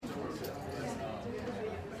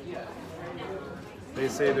They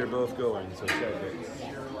say they're both going, so check it.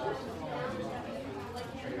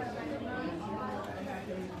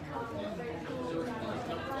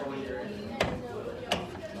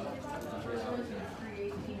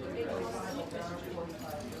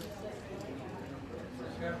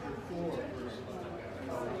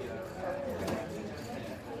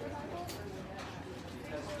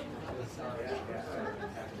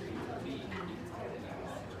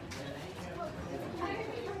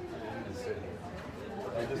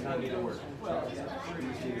 It does not need to work. You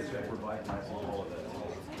just need to check for bypassing all of that.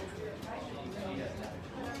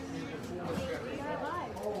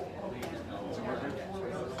 Is it working?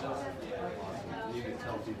 You need to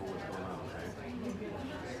tell people what's going on, okay?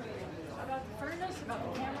 About the furnace, about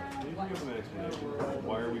the camera. You can give them an explanation.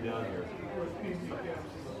 Why are we down here? Excuse me for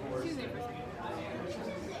a second.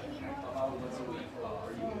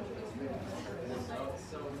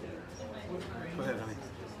 Go ahead, honey.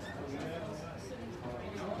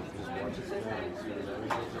 Just watch it spin and see what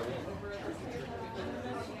everything's okay.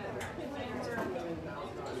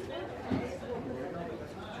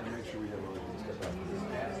 And make sure we have all the stuff out.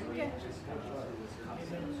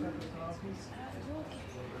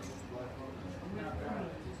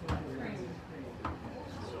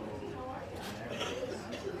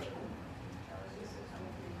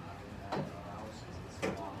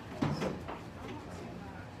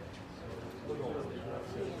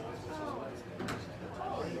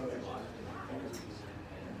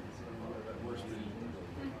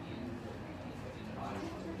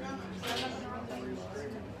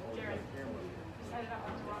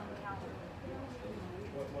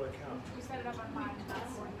 What account? You set it up on mine, not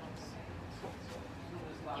yours.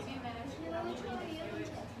 Give me a minute.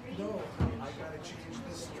 No, I gotta change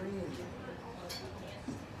the stream.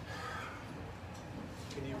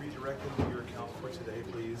 Can you redirect them to your account for today,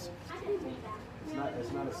 please?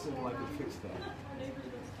 It's not as simple I could fix that.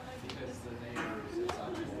 Because the neighbors, it's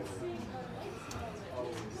always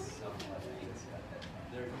something like this.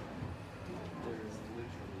 There's literally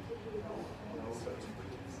no such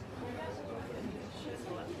thing.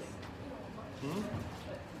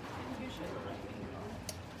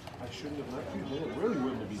 I shouldn't have left you. Then it really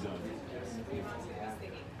wouldn't be done. There's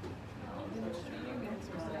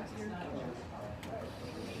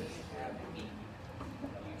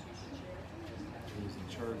the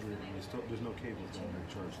charger. There's no cables down there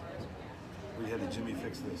to charge things. We had the Jimmy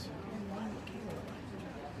fix this.